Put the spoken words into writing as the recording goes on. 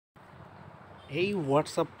Hey,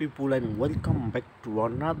 what's up people, and welcome back to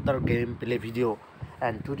another gameplay video.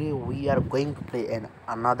 And today we are going to play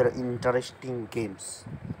another interesting games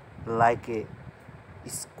like a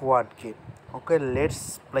squad game. Okay,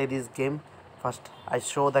 let's play this game. First I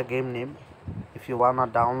show the game name. If you wanna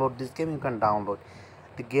download this game, you can download.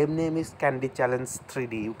 The game name is Candy Challenge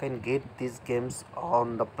 3D. You can get these games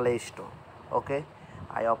on the Play Store. Okay,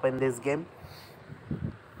 I open this game.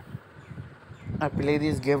 I play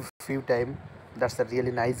this game few times. That's a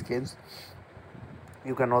really nice games.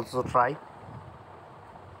 You can also try.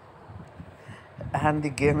 And the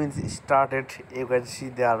game is started. You can see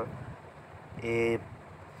there a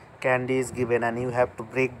candy is given, and you have to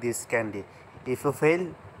break this candy. If you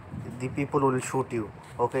fail, the people will shoot you.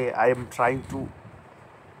 Okay, I am trying to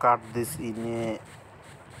cut this in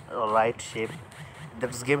a right shape.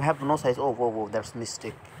 This game have no size. Oh, that's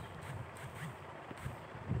mistake.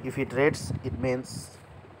 If it rates, it means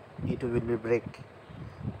it will be break.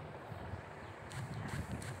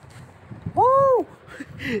 Oh,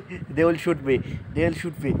 they will shoot me. No,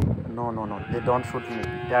 they don't shoot me.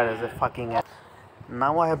 That is a fucking ass.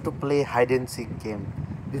 Now I have to play hide and seek game.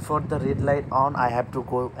 Before the red light on, I have to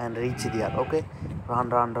go and reach there. Okay, run,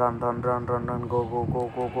 go.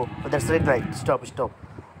 Oh, that's red light. Stop.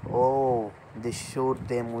 Oh, they shoot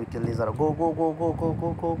them with a laser. Go.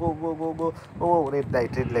 Oh, red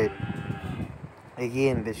light.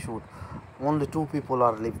 Again they shoot. Only two people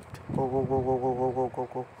are left.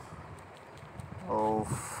 Go. Oh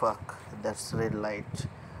fuck, that's red light.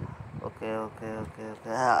 Okay.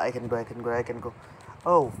 I can go.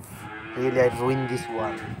 Oh, really, I ruined this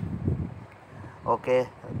one. Okay,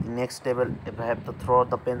 the next level, if I have to throw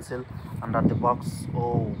the pencil under the box.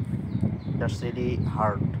 Oh, that's really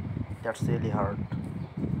hard.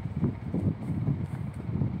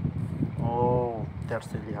 Oh, that's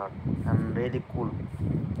really hard and really cool.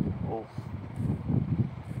 Oh.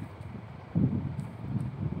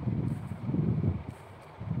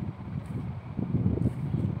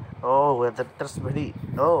 Oh, well, that's very.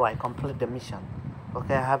 Oh, I complete the mission.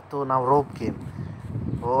 Okay, I have to now rope game.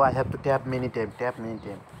 Oh, I have to tap many time.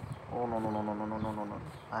 Oh, no.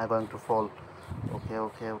 I'm going to fall. Okay.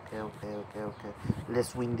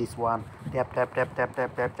 Let's win this one. Tap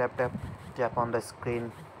on the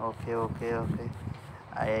screen. Okay.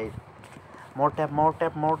 I more tap.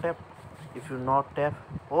 If you not tap,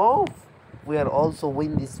 oh, we are also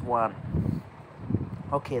win this one.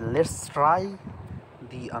 Okay, let's try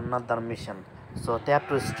the another mission. So tap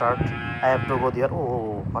to start. I have to go there.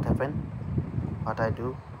 Oh, what happened? What I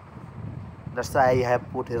do? That's why I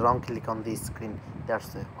have put a wrong click on the screen.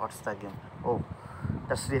 That's what's the game. Oh,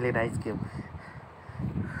 that's really nice game.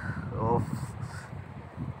 Oh,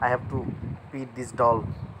 I have to beat this doll.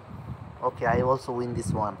 Okay, I also win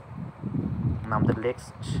this one. Now the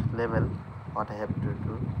next level, what I have to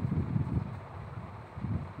do?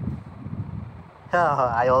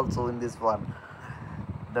 I also win this one.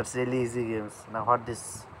 That's really easy games. Now what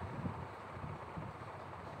this?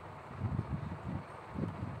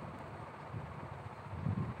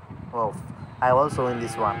 Oh, I also win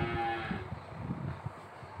this one.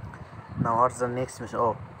 Now what's the next mission?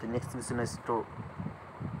 Oh, the next mission is to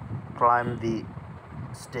climb the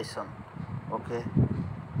station. Okay,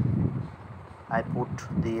 I put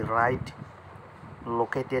the right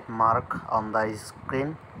located mark on the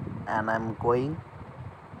screen and I'm going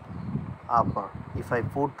upper. If I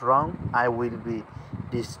put wrong, I will be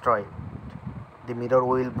destroyed. The mirror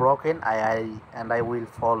will broken. I will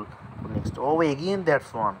fall to next. Oh, again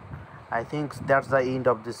that's one. I think that's the end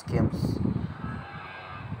of this games.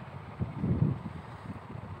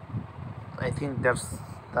 I think that's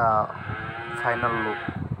the final loop.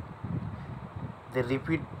 They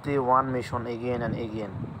repeat the one mission again and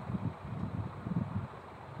again.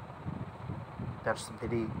 That's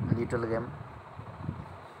very little game.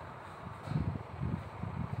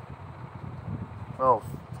 Oh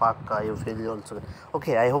fuck, I failed also.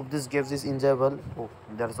 Okay, I hope this gives is enjoyable. Oh,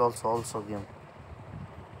 there's also game.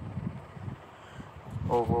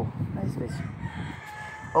 Oh, nice.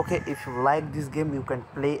 Okay, if you like this game, you can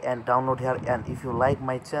play and download here. And if you like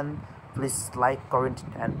my channel, please like, comment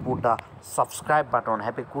and put the subscribe button.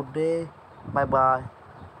 Have a good day. Bye.